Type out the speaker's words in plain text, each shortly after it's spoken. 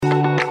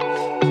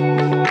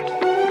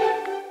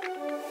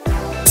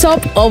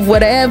top of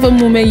whatever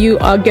moment you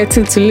are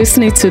getting to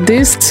listening to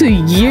this, to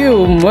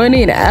you,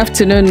 morning,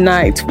 afternoon,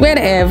 night,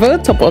 whenever,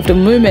 top of the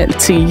moment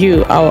to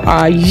you. How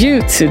are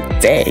you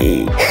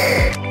today?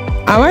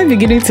 Am I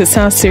beginning to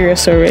sound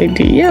serious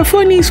already? Yeah,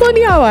 funny. It's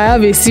funny how I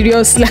have a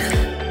serious life.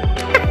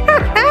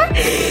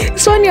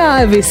 It's funny how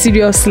I have a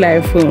serious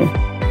life.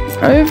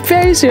 I'm a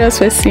very serious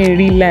person in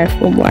real life,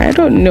 but I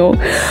don't know.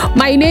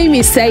 My name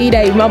is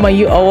Saida Imam and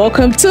you are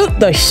welcome to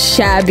the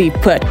Shabby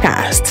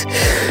podcast.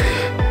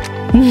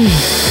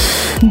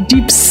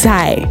 Deep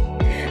sigh,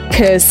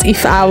 because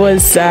if I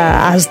was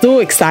as though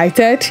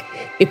excited,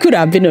 it could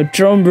have been a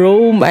drum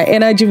roll. My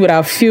energy would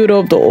have filled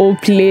up the whole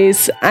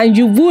place and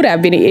you would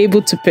have been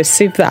able to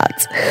perceive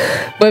that.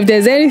 But if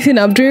there's anything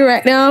I'm doing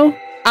right now,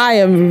 I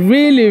am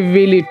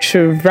really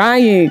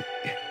trying.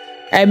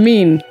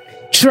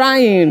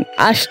 Trying,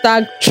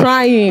 hashtag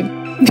trying,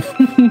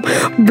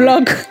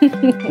 blog,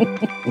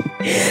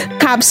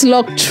 caps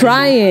lock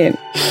trying.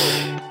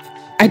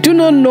 I do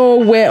not know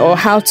where or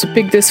how to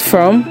pick this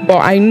from, but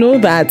I know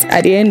that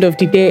at the end of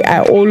the day,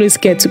 I always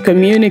get to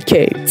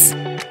communicate.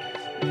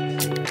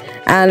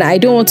 And I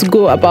don't want to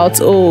go about,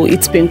 oh,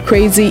 it's been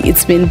crazy,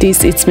 it's been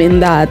this, it's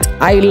been that.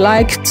 I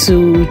like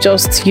to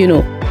just,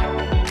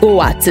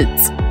 go at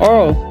it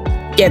or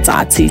get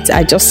at it.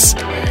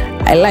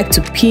 I like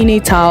to pin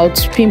it out,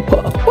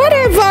 pinpoint,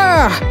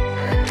 whatever.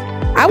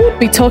 I would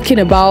be talking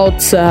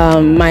about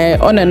my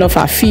on and off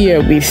affair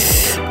with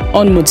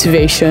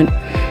Unmotivation.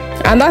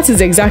 And that is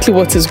exactly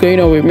what is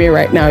going on with me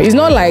right now. It's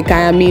not like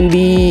I am in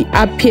the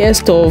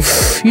happiest of,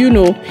 I'm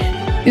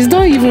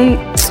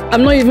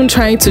not even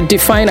trying to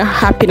define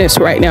happiness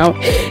right now.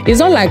 It's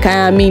not like I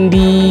am in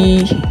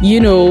the,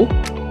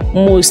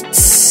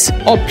 most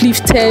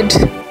uplifted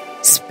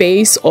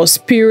space or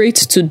spirit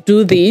to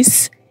do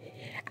this.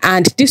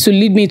 And this will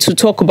lead me to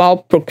talk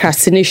about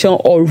procrastination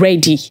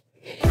already.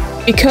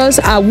 Because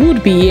I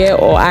would be here,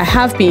 or I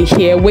have been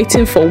here,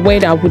 waiting for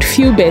when I would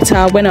feel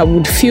better, when I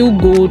would feel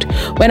good,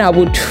 when I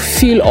would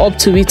feel up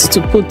to it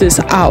to put this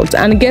out.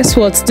 And guess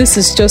what? This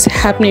is just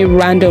happening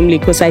randomly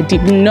because I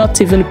did not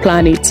even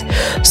plan it.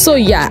 So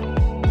yeah,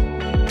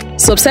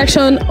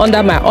 subsection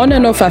under my on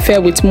and off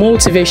affair with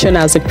motivation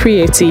as a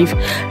creative,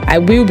 I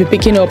will be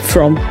picking up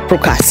from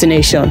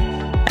procrastination.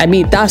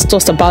 That's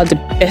just about the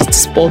best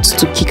spot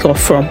to kick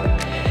off from.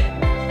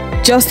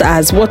 Just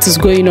as what is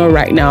going on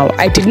right now,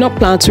 I did not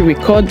plan to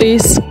record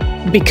this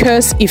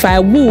because if I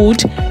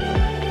would,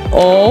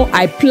 or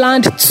I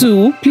planned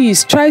to,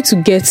 please try to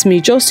get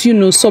me. Just,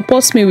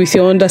 support me with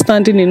your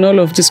understanding in all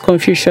of this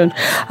confusion.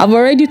 I've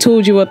already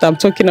told you what I'm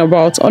talking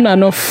about on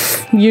and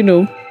off,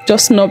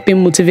 just not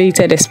being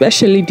motivated,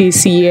 especially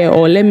this year,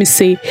 or let me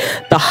say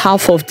the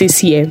half of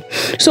this year.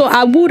 So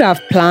I would have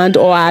planned,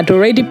 or I had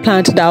already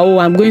planned that,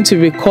 I'm going to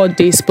record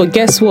this. But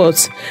guess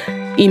what?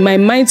 In my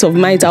mind of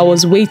minds, I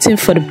was waiting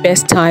for the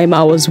best time.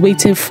 I was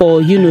waiting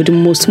for, the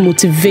most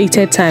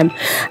motivated time.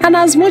 And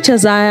as much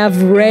as I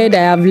have read,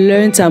 I have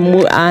learned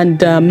and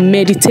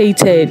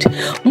meditated,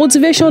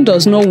 motivation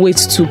does not wait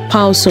to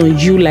pounce on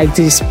you like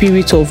the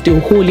spirit of the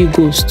Holy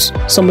Ghost.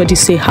 Somebody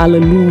say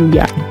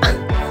hallelujah.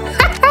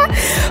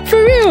 For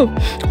real,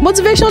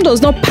 motivation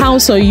does not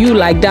pounce on you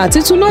like that.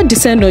 It will not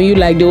descend on you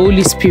like the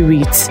Holy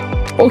Spirit.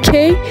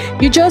 Okay?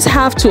 You just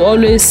have to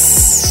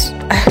always...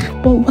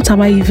 what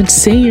am I even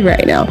saying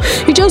right now?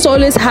 You just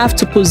always have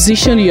to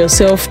position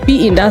yourself,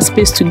 be in that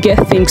space to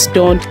get things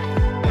done,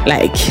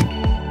 like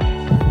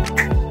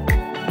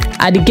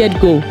at the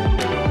get-go.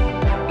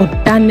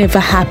 But that never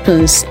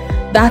happens.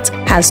 That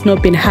has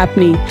not been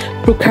happening.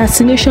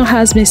 Procrastination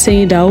has been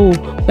saying that,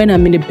 when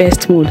I'm in the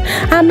best mood.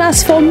 And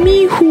as for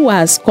me, who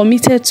has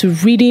committed to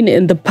reading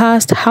in the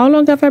past, how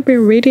long have I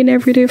been reading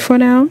every day for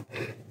now?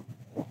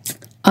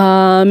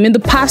 In the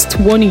past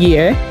 1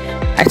 year,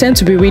 I tend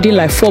to be reading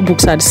like 4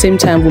 books at the same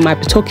time.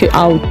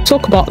 I'll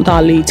talk about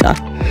that later.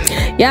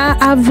 Yeah,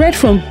 I've read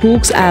from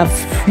books, I've,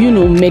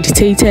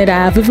 meditated,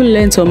 I have even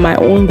learned on my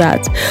own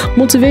that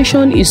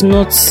motivation is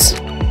not,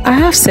 I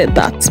have said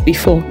that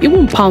before, it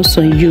won't pounce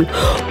on you,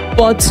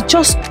 but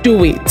just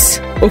do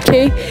it,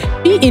 okay?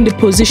 Be in the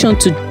position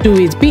to do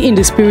it, be in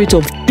the spirit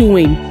of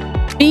doing,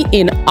 be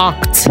in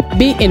act,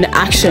 be in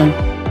action,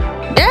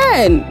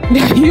 then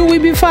you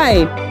will be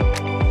fine.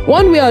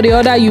 One way or the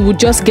other, you would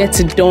just get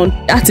it done.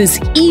 That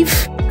is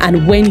if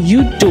and when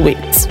you do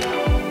it.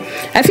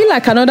 I feel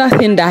like another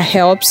thing that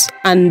helps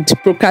and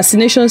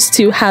procrastination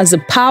still has the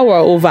power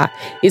over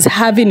is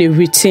having a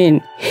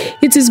routine.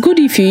 It is good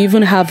if you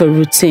even have a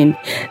routine.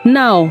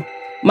 Now,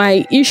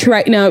 my issue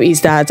right now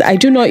is that I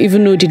do not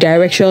even know the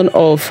direction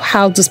of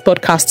how this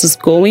podcast is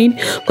going,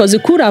 because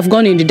it could have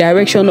gone in the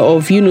direction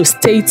of,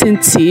 stating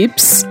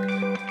tips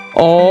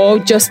or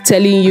just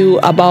telling you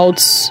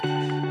about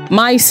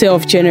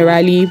myself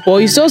generally,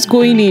 but it's just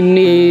going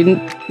in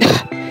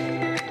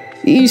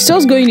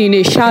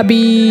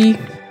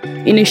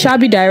a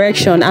shabby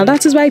direction, and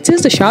that is why it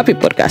is the Shabby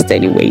podcast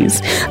anyways.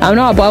 I'm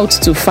not about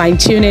to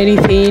fine-tune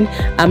anything.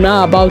 I'm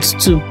not about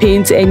to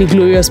paint any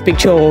glorious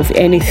picture of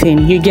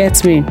anything. You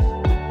get me?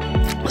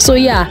 So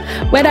yeah,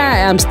 whether I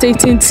am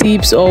stating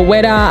tips or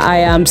whether I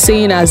am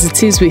saying as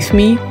it is with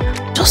me,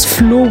 just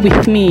flow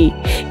with me.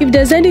 If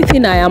there's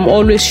anything I am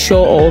always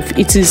sure of,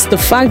 it is the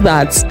fact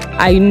that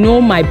I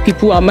know my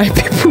people and my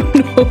people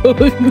know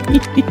me.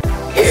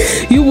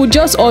 You will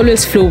just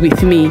always flow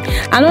with me.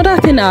 Another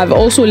thing I've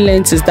also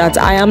learned is that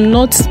I am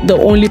not the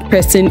only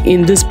person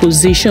in this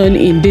position,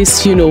 in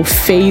this,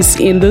 phase,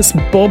 in this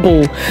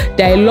bubble.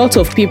 There are a lot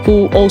of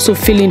people also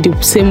feeling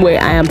the same way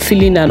I am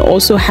feeling and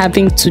also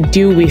having to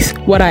deal with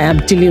what I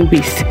am dealing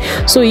with.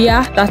 So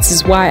yeah, that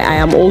is why I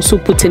am also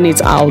putting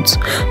it out.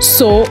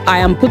 So I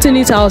am putting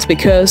it out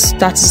because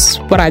that's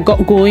what I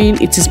got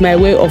going. It is my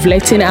way of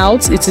letting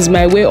out. It is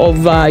my way of,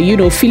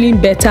 feeling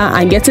better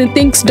and getting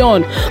things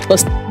done.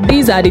 Because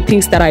these are the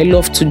things that I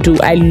love to do.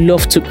 I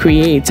love to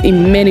create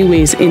in many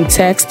ways, in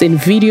text, in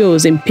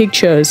videos, in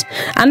pictures,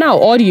 and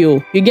now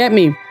audio. You get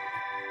me?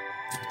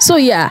 So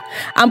yeah,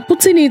 I'm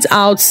putting it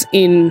out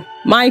in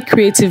my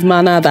creative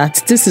manner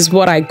that this is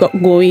what I got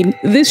going.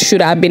 This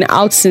should have been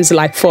out since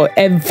like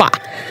forever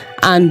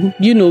and,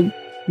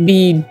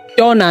 be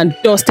done and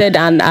dusted,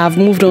 and I've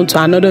moved on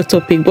to another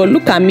topic. But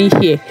look at me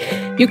here.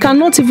 You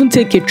cannot even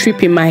take a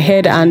trip in my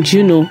head and,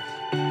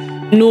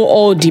 know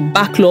all the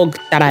backlog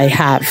that I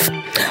have.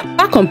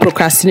 Back on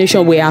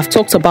procrastination, where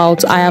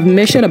I have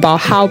mentioned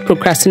about how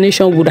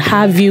procrastination would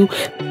have you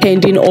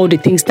pending all the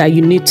things that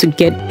you need to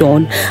get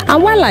done.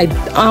 And while at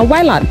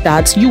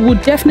that, you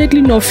would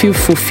definitely not feel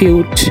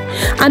fulfilled,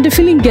 and the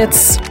feeling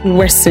gets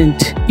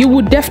worsened. You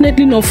would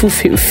definitely not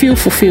feel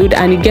fulfilled,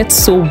 and it gets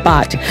so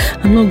bad.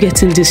 I'm not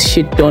getting this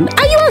shit done, and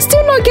you are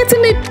still not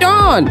getting it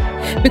done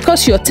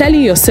because you're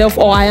telling yourself,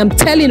 or I am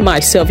telling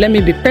myself, let me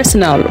be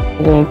personal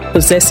or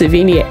possessive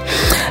in here.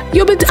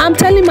 I'm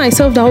telling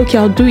myself that okay,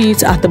 I'll do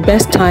it at the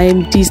best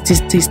time, this,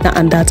 that,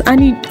 and that,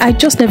 and I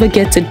just never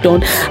get it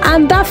done.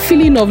 And that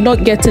feeling of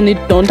not getting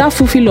it done, that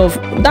feeling of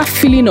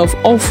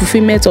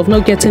unfulfillment of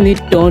not getting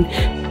it done,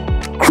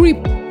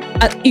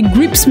 it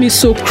grips me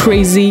so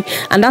crazy,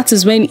 and that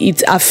is when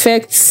it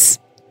affects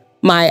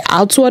my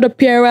outward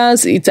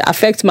appearance. It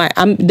affects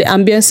the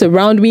ambience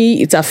around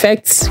me. It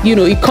affects,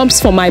 it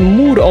comes from my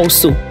mood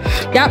also.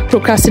 Yeah,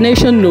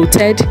 procrastination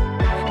noted.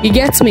 You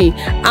get me?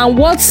 And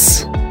what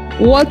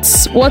would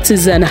seem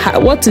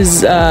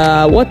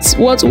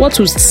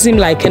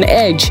like an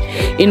edge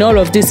in all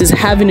of this is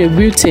having a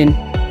routine.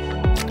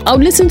 I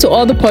would listen to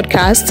other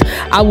podcasts.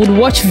 I would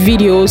watch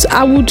videos.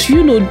 I would,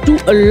 do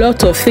a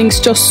lot of things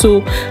just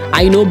so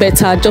I know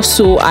better, just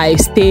so I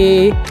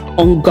stay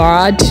on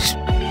guard,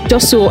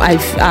 just so I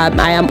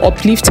am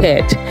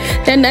uplifted.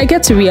 Then I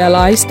get to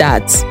realize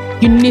that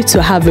you need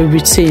to have a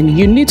routine.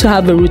 You need to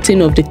have a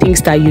routine of the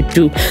things that you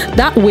do.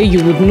 That way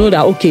you would know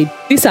that, okay,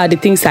 these are the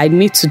things I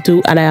need to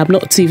do and I am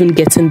not even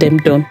getting them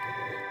done.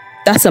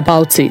 That's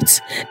about it.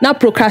 Now,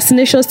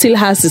 procrastination still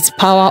has its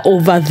power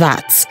over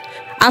that.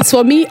 As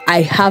for me,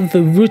 I have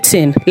a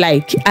routine.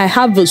 Like, I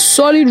have a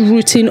solid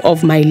routine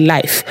of my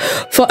life.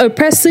 For a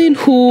person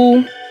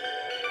who,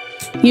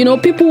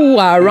 people who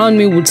are around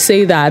me would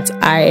say that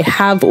I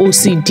have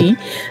OCD,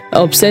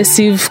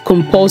 obsessive,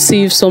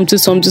 compulsive,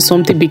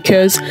 something,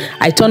 because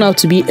I turn out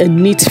to be a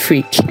neat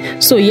freak.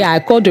 So yeah, I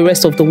call the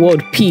rest of the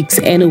world pigs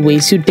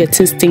anyways, you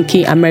dirty,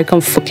 stinky, American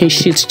fucking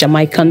shit,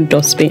 Jamaican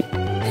dustbin.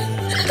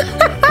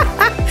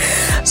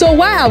 So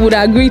why I would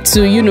agree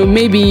to,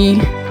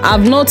 maybe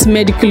I've not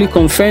medically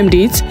confirmed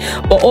it,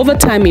 but over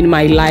time in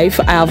my life,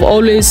 I have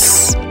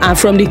always, and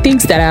from the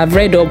things that I have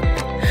read up,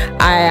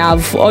 I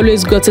have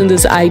always gotten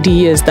these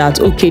ideas that,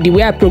 okay, the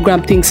way I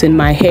program things in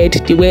my head,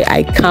 the way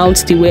I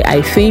count, the way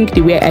I think,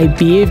 the way I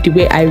behave, the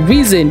way I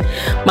reason,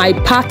 my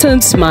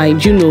patterns might,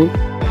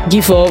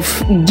 give off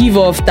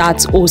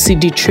that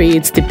OCD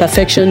traits, the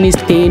perfectionist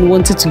thing,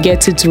 wanting to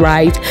get it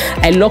right.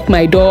 I lock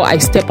my door, I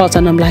step out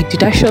and I'm like,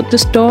 did I shut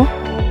this door?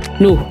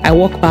 No, I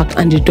walk back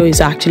and the door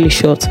is actually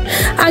shut.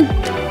 And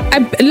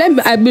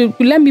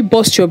let me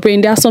bust your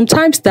brain. There are some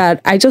times that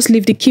I just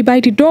leave the key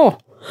by the door.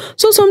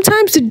 So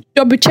sometimes the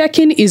double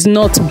checking is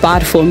not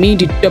bad for me.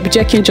 The double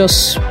checking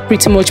just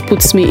pretty much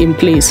puts me in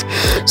place.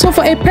 So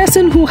for a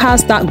person who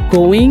has that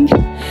going,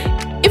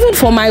 even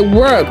for my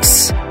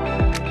works,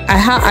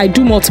 I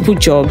do multiple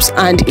jobs,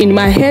 and in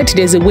my head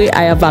there's a way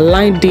I have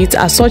aligned it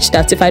as such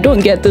that if I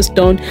don't get this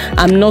done,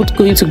 I'm not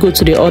going to go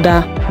to the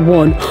other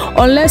one,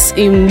 unless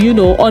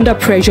under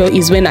pressure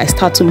is when I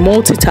start to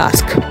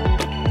multitask.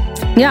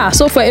 Yeah,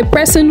 so for a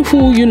person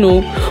who,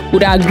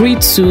 would agree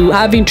to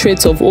having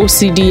traits of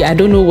OCD, I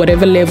don't know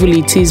whatever level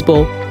it is,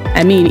 but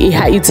I mean,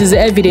 it is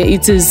evident,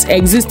 it is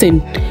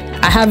existing.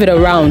 I have it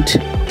around.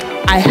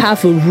 I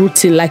have a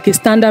routine, like a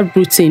standard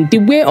routine. The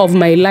way of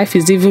my life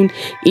is even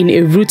in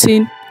a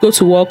routine. Go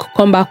to work,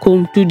 come back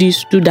home, do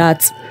this, do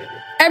that.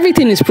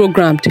 Everything is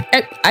programmed.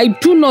 I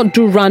do not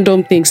do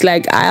random things.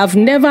 Like, I have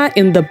never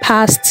in the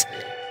past,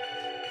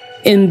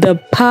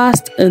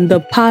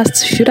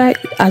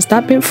 has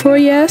that been 4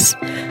 years?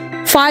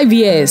 5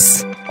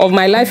 years of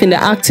my life in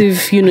the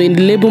active, in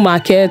the labor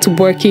market,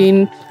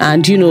 working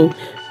and,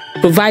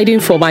 providing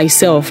for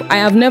myself. I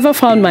have never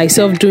found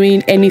myself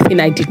doing anything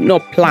I did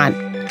not plan.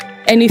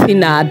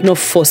 anything I had not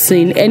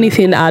foreseen,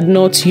 anything I had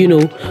not,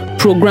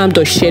 programmed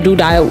or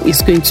scheduled how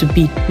it's going to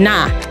be.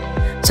 Nah.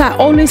 So I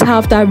always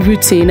have that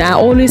routine. I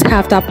always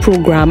have that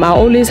program. I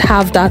always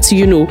have that,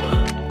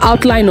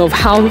 outline of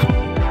how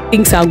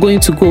things are going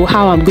to go,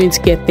 how I'm going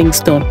to get things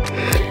done.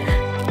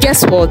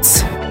 Guess what?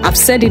 I've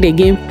said it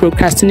again,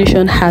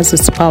 procrastination has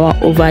its power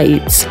over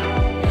it.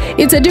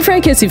 It's a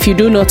different case if you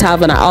do not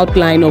have an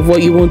outline of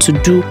what you want to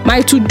do.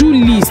 My to-do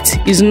list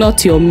is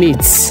not your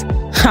mate's.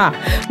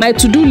 My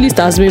to-do list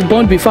has been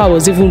born before I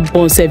was even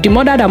born. The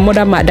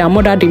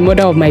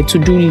mother of my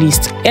to-do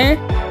list.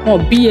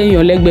 Be in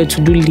your leg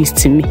to-do list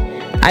to me.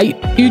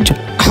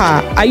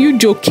 Are you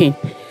joking?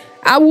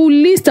 I will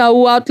list, I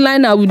will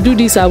outline, I will do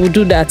this, I will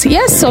do that.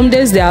 Yes, some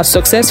days they are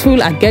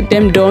successful, I get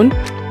them done.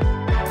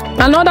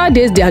 And other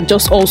days they are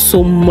just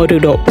also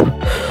muddled up.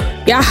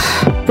 Yeah,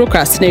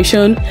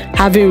 procrastination,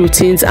 having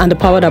routines, and the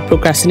power that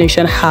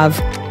procrastination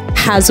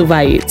has over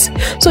it.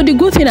 So the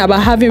good thing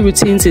about having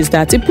routines is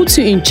that it puts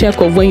you in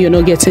check of when you're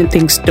not getting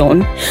things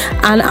done.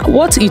 And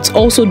what it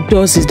also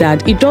does is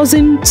that it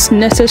doesn't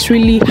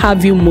necessarily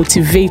have you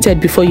motivated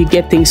before you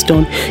get things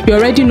done. You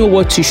already know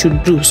what you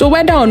should do. So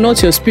whether or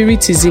not your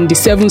spirit is in the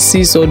 7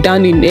 seas or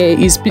down in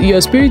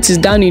your spirit is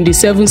down in the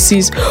 7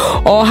 seas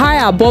or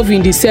high above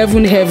in the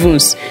 7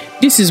 heavens,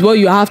 this is what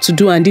you have to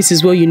do and this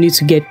is what you need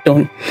to get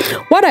done.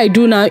 What I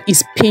do now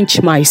is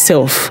pinch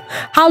myself.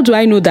 How do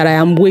I know that I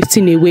am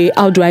wasting away?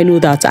 How do I know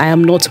that I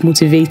am not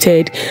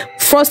motivated?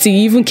 First, it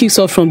even kicks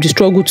off from the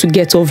struggle to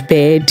get off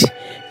bed.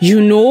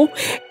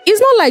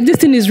 It's not like this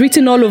thing is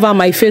written all over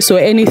my face or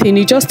anything.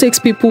 It just takes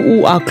people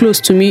who are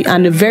close to me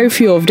and a very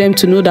few of them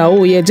to know that,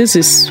 oh yeah, this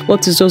is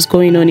what is just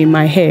going on in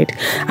my head.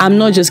 I'm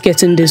not just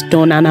getting this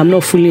done and I'm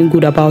not feeling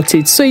good about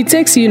it. So it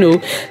takes,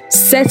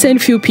 certain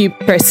few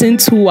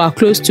persons who are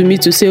close to me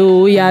to say,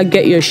 oh yeah,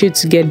 get your shit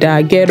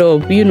together, get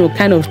up,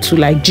 kind of to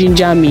like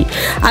ginger me.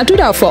 I do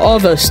that for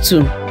others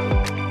too.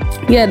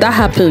 Yeah, that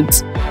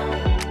happens.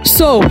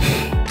 So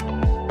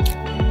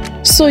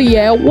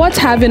yeah, what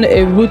having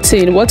a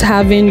routine, what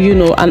having,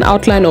 an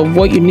outline of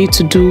what you need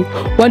to do,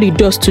 what it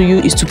does to you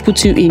is to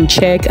put you in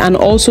check and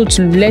also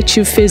to let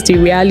you face the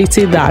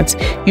reality that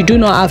you do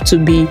not have to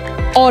be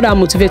all that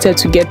motivated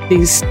to get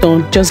things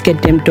done. Just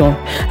get them done.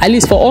 At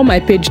least for all my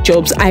paid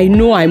jobs, I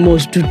know I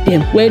must do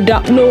them.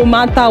 No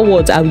matter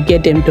what, I will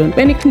get them done.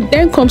 When it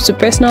then comes to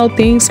personal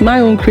things, my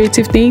own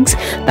creative things,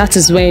 that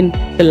is when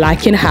the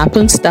lacking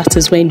happens. That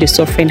is when the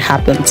suffering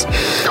happens.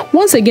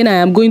 Once again, I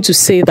am going to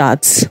say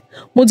that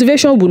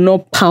motivation will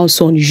not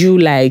pounce on you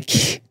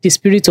like the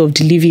spirit of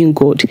the living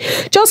God.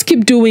 Just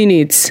keep doing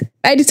it.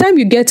 By the time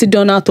you get it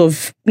done out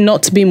of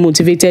not being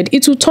motivated,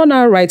 it will turn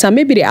out right, and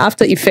maybe the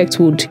after effect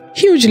would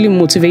hugely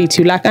motivate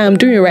you like I am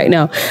doing right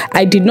now.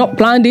 I did not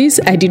plan this.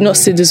 I did not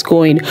see this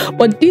going,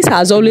 but this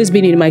has always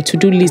been in my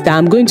to-do list that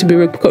I'm going to be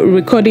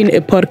recording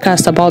a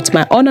podcast about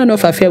my on and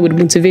off affair with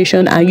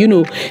motivation and,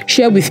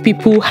 share with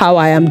people how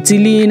I am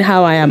dealing,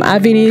 how I am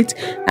having it,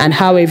 and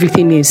how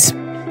everything is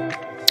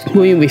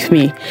going with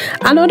me.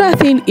 Another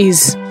thing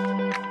is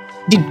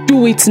the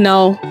do it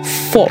now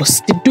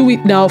force, the do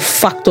it now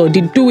factor,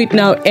 the do it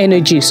now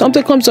energy.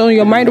 Something comes on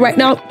your mind right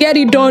now, get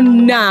it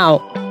done now.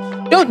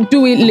 Don't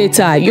do it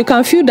later. You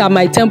can feel that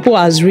my tempo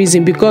has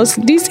risen because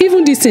this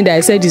thing that I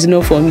said is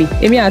not for me.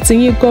 Me,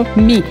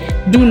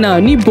 do now,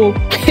 Nibo.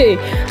 Hey,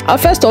 I'll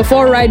first of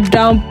all write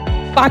down,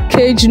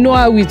 package, know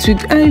how it will.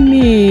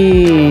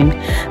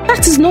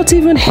 That is not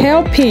even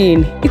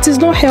helping. It is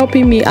not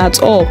helping me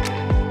at all.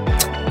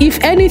 If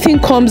anything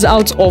comes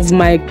out of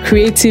my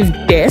creative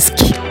desk,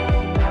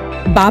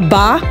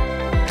 Baba,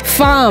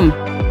 Farm,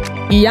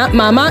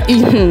 Mama,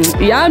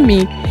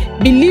 Yummy,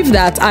 believe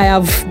that I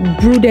have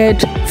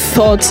brooded,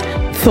 thought,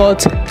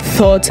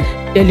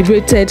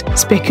 deliberated,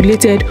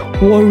 speculated,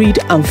 worried,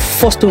 and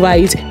fussed over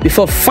it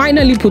before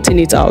finally putting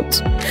it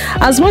out.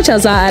 As much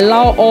as I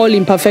allow all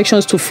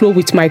imperfections to flow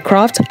with my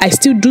craft, I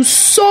still do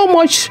so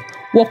much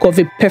work of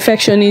a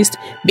perfectionist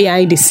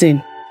behind the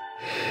scene.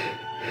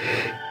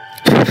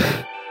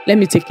 Let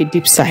me take a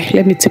deep sigh.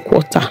 Let me take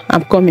water.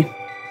 I'm coming.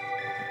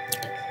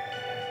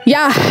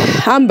 Yeah,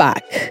 I'm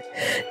back.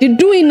 The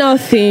doing now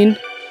thing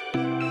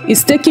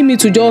is taking me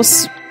to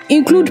just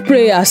include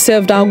prayer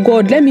self that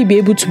God, let me be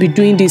able to be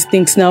doing these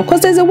things now.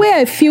 Because there's a way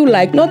I feel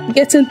like not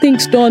getting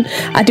things done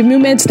at the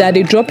moment that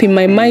they drop in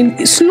my mind.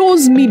 It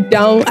slows me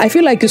down. I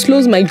feel like it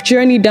slows my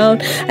journey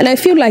down. And I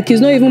feel like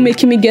it's not even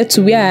making me get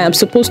to where I am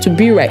supposed to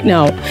be right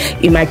now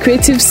in my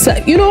creative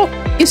side.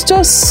 It's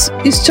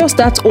just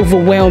that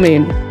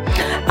overwhelming.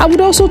 I would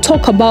also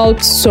talk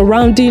about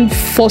surrounding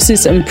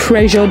forces and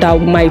pressure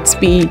that might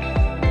be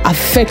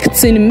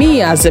affecting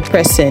me as a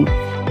person.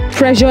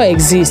 Pressure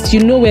exists.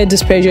 You know where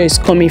this pressure is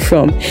coming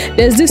from.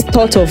 There's this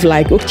thought of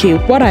like, okay,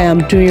 what I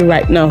am doing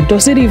right now,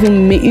 is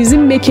it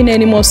making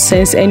any more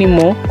sense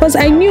anymore? Because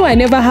I knew I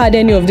never had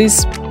any of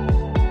these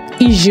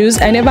issues.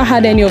 I never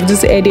had any of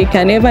this headache.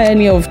 I never had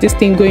any of this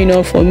thing going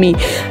on for me.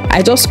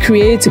 I just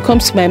create, it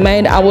comes to my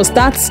mind. I will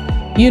start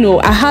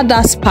I had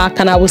that spark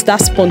and I was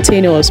that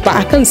spontaneous, but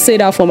I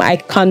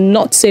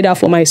cannot say that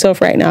for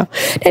myself right now.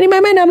 Then in my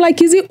mind, I'm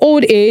like, is it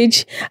old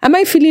age? Am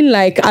I feeling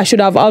like I should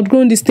have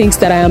outgrown these things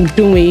that I am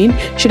doing?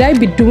 Should I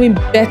be doing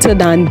better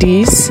than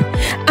this?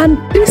 And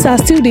these are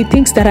still the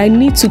things that I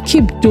need to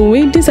keep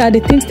doing. These are the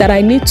things that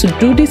I need to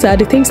do. These are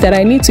the things that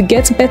I need to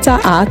get better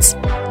at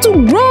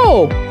to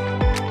grow.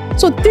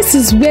 So this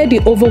is where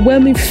the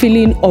overwhelming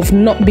feeling of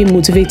not being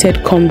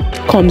motivated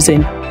comes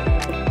in.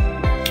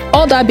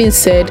 All that being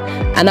said,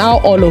 and how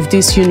all of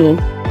this,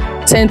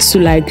 tends to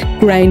like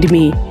grind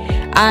me.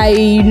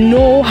 I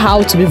know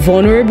how to be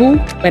vulnerable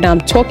when I'm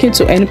talking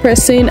to any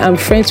person. I'm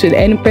friends with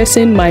any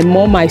person, my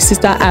mom, my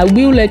sister. I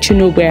will let you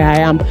know where I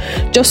am.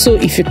 Just so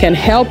if you can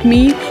help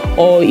me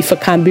or if I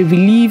can be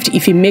relieved,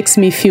 if it makes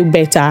me feel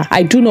better.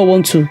 I do not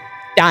want to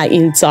die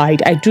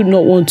inside. I do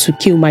not want to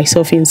kill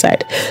myself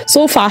inside.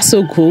 So far,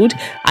 so good.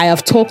 I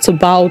have talked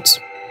about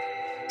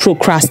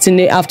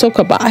procrastinate. I've talked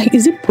about,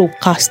 is it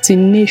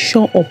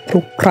procrastination or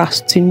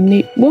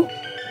procrastinate? Well,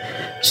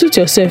 suit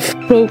yourself.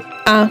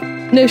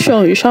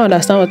 Nation, you should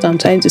understand what I'm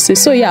trying to say.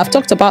 So yeah, I've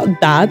talked about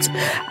that.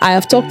 I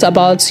have talked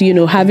about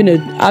having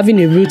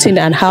a routine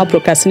and how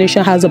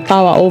procrastination has a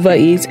power over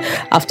it.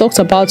 I've talked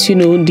about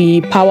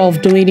the power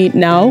of doing it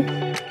now,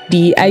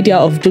 the idea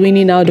of doing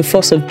it now, the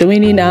force of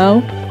doing it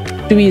now.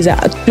 Do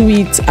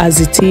it as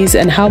it is,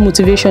 and how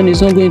motivation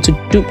is not going to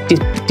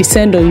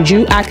descend on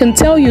you. I can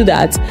tell you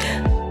that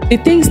the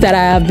things that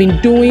I have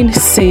been doing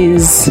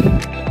since.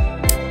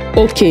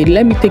 Okay,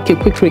 let me take a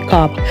quick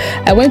recap.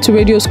 I went to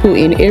radio school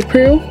in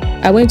April.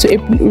 I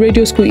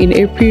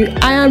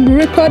am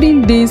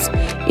recording this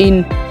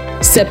in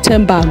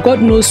September.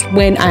 God knows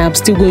when I am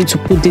still going to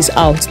put this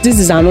out. This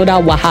is another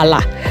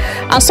wahala.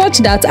 As such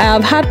that I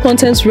have had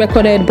contents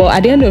recorded, but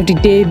at the end of the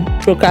day,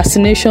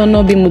 procrastination,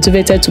 not being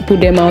motivated to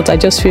put them out. I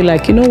just feel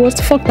like, what,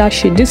 fuck that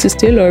shit. This is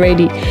still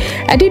already.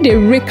 I did a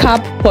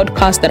recap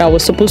podcast that I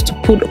was supposed to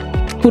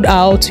put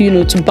out,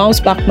 to bounce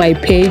back my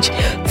page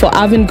for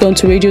having gone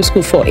to radio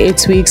school for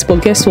 8 weeks.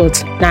 But guess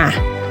what?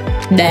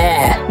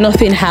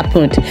 Nothing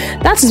happened.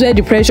 That is where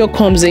the pressure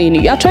comes in.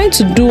 You are trying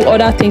to do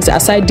other things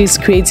aside these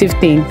creative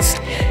things.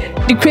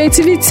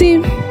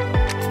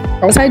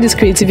 Aside this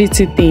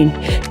creativity thing,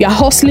 you are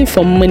hustling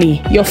for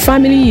money. Your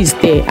family is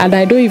there, and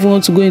I don't even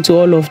want to go into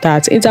all of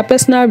that.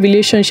 Interpersonal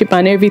relationship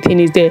and everything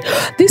is there.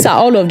 These are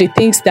all of the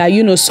things that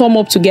sum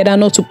up together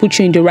not to put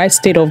you in the right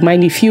state of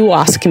mind. If you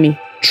ask me,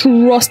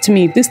 trust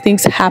me, these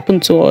things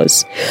happen to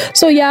us.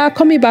 So yeah,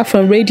 coming back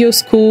from radio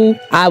school,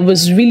 I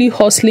was really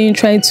hustling,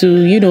 trying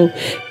to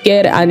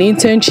get an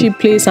internship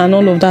place and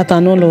all of that.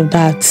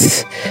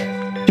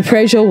 The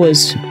pressure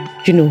was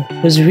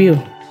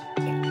real.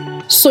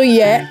 So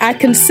yeah, I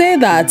can say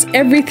that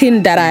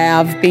everything that I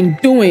have been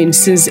doing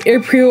since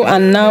April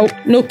and now,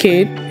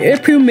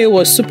 April, May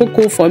was super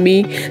cool for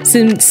me.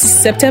 Since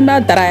September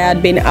that I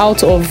had been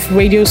out of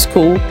radio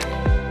school.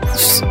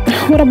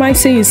 What am I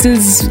saying?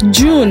 Since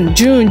June,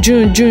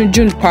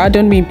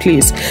 pardon me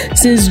please.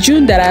 Since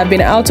June that I have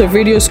been out of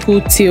radio school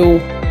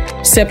till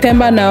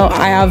September now,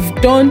 I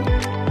have done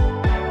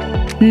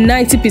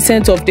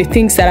 90% of the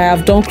things that I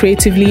have done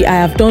creatively. I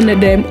have done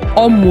them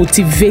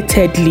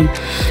unmotivatedly.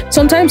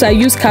 Sometimes I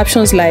use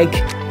captions like,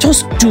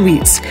 just do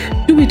it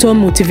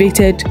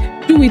unmotivated,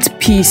 do it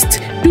pissed,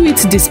 do it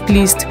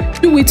displeased,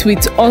 do it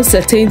with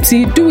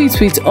uncertainty, do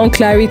it with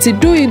unclarity,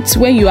 do it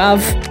when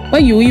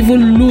you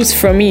even lose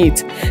from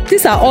it.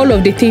 These are all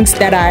of the things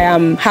that I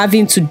am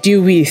having to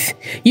deal with.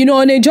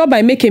 On a job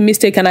I make a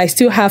mistake and I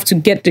still have to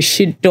get the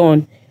shit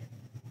done.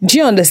 Do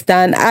you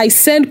understand? I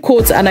send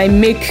quotes and I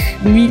make,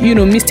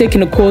 mistake in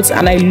the quotes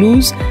and I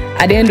lose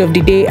at the end of the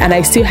day and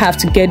I still have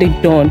to get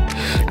it done.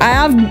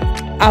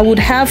 I would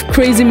have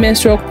crazy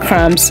menstrual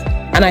cramps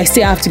and I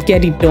still have to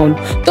get it done.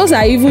 Those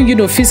are even,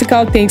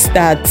 physical things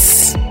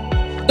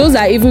those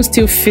are even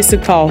still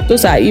physical.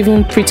 Those are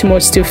even pretty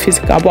much still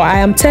physical. But I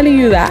am telling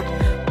you that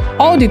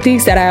all the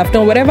things that I have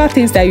done, whatever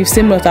things that you've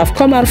seen must have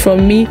come out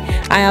from me,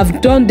 I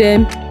have done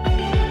them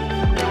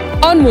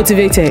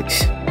unmotivated.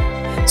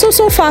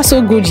 So far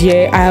so good.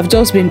 Yeah, I have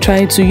just been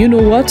trying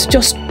to,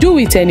 just do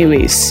it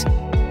anyways.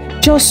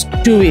 Just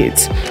do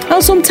it.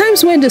 And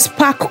sometimes when the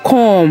spark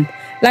come,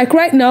 like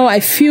right now, I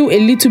feel a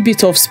little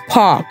bit of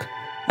spark.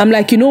 I'm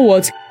like,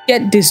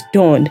 get this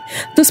done.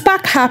 The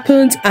spark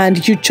happens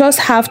and you just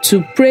have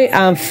to pray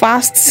and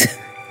fast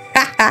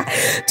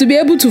to be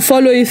able to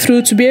follow it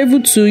through, to be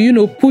able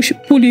to,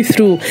 pull it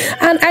through.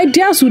 And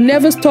ideas will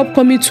never stop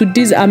coming to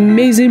this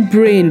amazing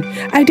brain.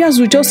 Ideas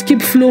will just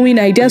keep flowing.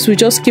 Ideas will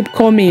just keep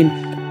coming.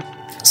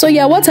 So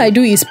yeah, what I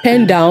do is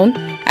pen down.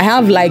 I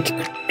have like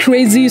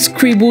crazy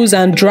scribbles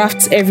and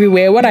drafts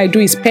everywhere. What I do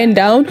is pen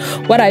down.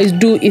 What I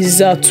do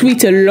is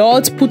tweet a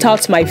lot, put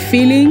out my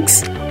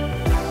feelings.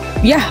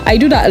 Yeah, I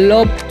do that a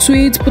lot.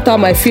 Tweet, put out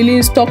my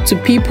feelings, talk to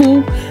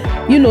people,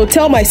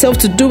 tell myself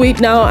to do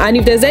it now. And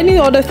if there's any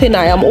other thing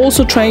I am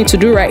also trying to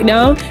do right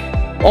now,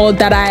 or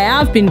that I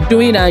have been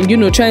doing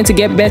and, trying to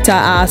get better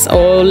at,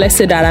 or let's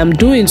say that I'm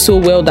doing so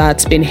well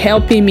that's been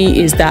helping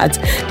me, is that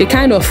the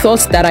kind of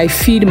thoughts that I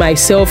feed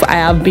myself, I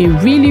have been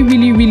really,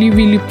 really, really,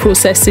 really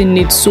processing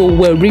it so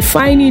well,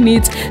 refining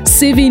it,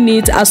 saving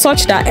it, as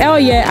such that,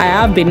 I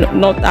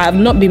have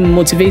not been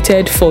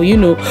motivated for,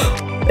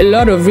 a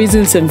lot of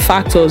reasons and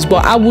factors,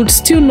 but I would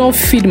still not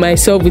feed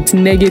myself with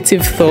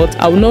negative thought.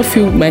 I would not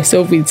feed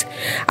myself with,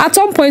 at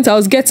some point I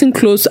was getting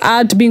close.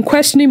 I'd been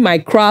questioning my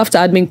craft.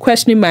 I'd been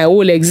questioning my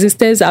whole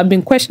existence. I'd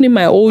been questioning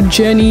my whole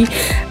journey.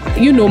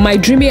 My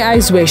dreamy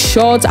eyes were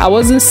shut. I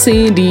wasn't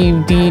seeing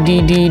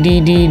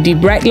the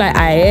bright light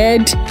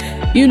ahead.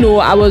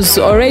 I was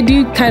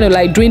already kind of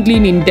like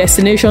dwindling in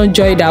destination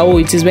joy, that,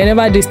 it is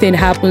whenever this thing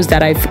happens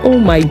that oh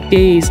my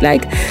days,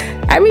 like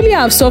I really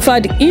have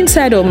suffered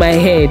inside of my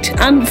head.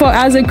 And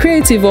as a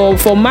creative, or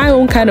for my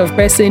own kind of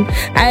person,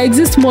 I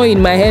exist more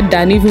in my head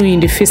than even in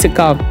the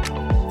physical.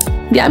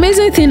 The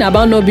amazing thing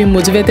about not being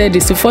motivated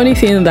is the funny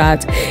thing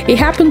that it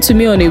happened to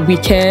me on a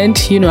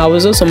weekend. I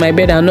was just on my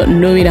bed and not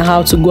knowing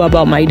how to go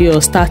about my day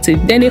or start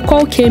it. Then a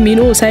call came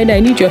in, Saida, I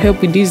need your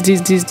help with this,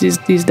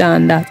 that,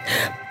 and that.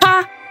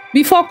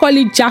 Before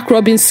calling Jack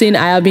Robinson,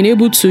 I have been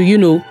able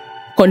to,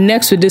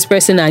 connect with this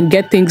person and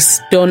get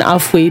things done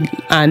halfway,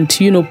 and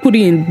put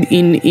it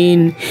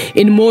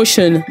in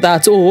motion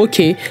that,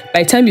 okay,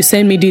 by the time you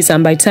send me this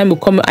and by the time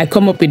I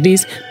come up with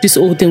this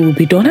whole thing will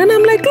be done. And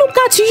I'm like, look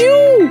at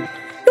you.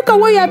 Look at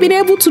what you have been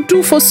able to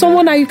do for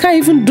someone, and you can't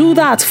even do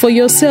that for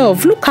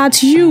yourself. Look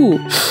at you.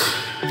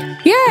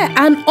 Yeah,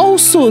 and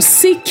also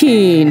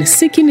seeking.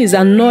 Seeking is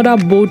another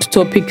bold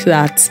topic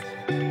that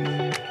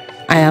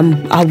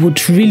I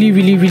would really,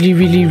 really, really,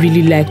 really,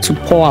 really like to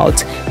pour out.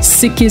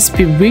 Seeking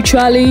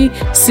spiritually,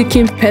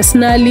 seeking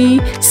personally,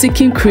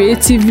 seeking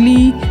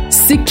creatively,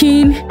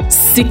 seeking.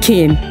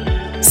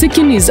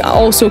 Seeking is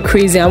also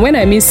crazy. And when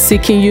I mean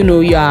seeking,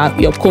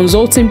 you're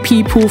consulting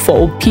people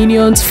for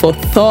opinions, for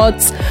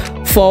thoughts,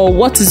 for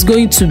what is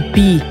going to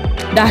be.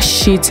 That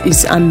shit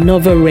is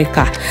another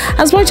wrecker.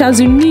 As much as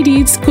you need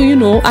it, I'm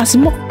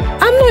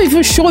not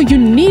even sure you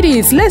need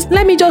it.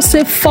 Let me just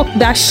say, fuck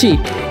that shit.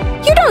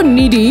 You don't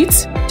need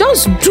it.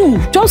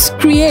 Just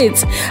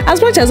create.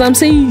 As much as I'm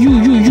saying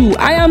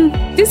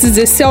this is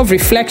a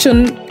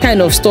self-reflection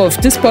kind of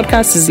stuff. This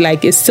podcast is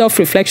like a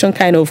self-reflection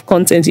kind of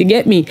content. You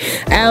get me?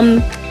 I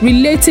am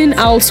relating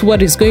out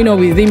what is going on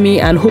within me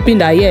and hoping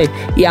that,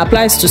 it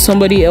applies to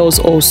somebody else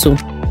also.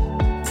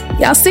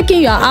 You're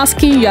seeking, you're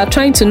asking, you're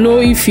trying to know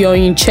if you're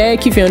in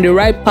check, if you're on the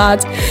right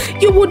path.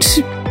 You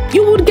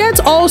would get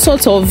all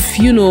sorts of,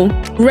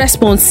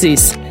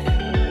 responses.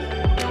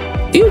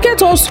 You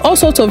get all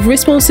sorts of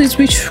responses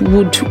which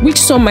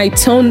some might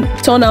turn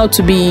out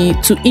to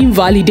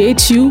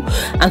invalidate you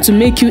and to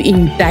make you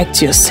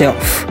indict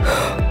yourself.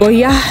 But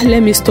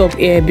let me stop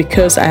here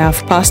because I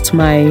have passed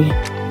my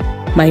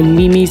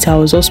limit. I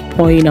was just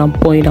pouring.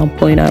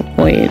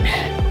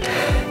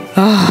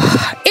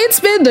 It's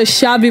been the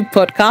Shabby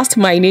podcast.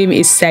 My name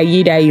is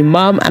Saida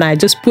Imam, and I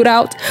just put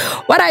out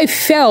what I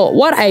felt,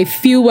 what I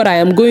feel, what I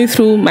am going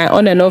through, my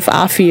on and off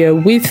affair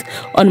with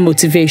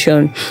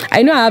Unmotivation.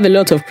 I know I have a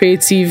lot of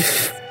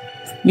creative,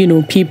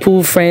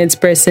 people, friends,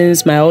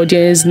 persons, my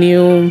audience,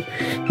 new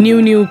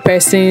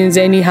persons.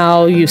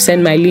 Anyhow, you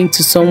send my link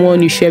to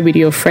someone, you share with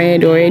your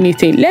friend or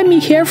anything. Let me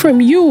hear from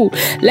you.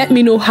 Let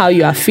me know how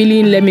you are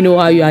feeling. Let me know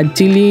how you are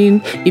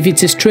dealing. If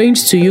it is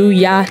strange to you,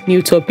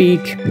 new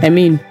topic.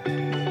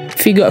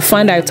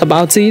 Find out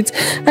about it.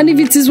 And if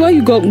it is what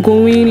you got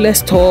going,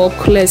 let's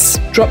talk. Let's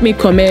drop me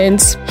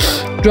comments,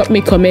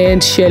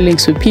 share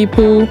links with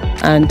people,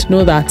 and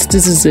know that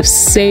this is a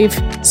safe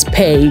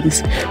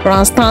space.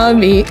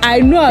 I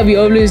know I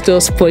will always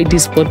just spoil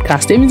this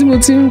podcast.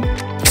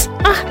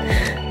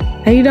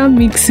 I either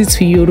mix it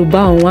with Yoruba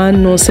and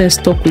one nonsense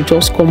talk will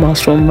just come out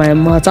from my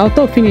mouth. I'll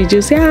talk in it,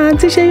 just say,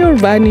 teacher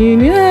Yoruba,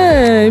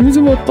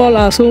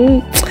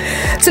 so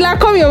till I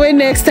come your way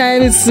next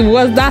time, Shabby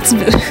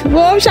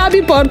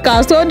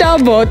podcast. Hold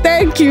down, but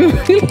thank you.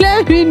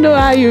 Let me know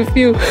how you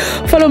feel.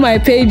 Follow my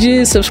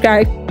pages,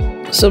 subscribe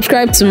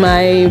to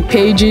my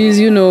pages,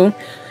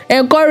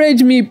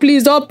 encourage me,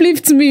 please,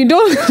 uplift me.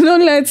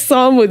 Don't let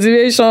some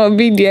motivation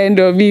be the end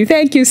of me.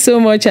 Thank you so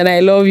much, and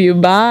I love you.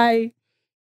 Bye.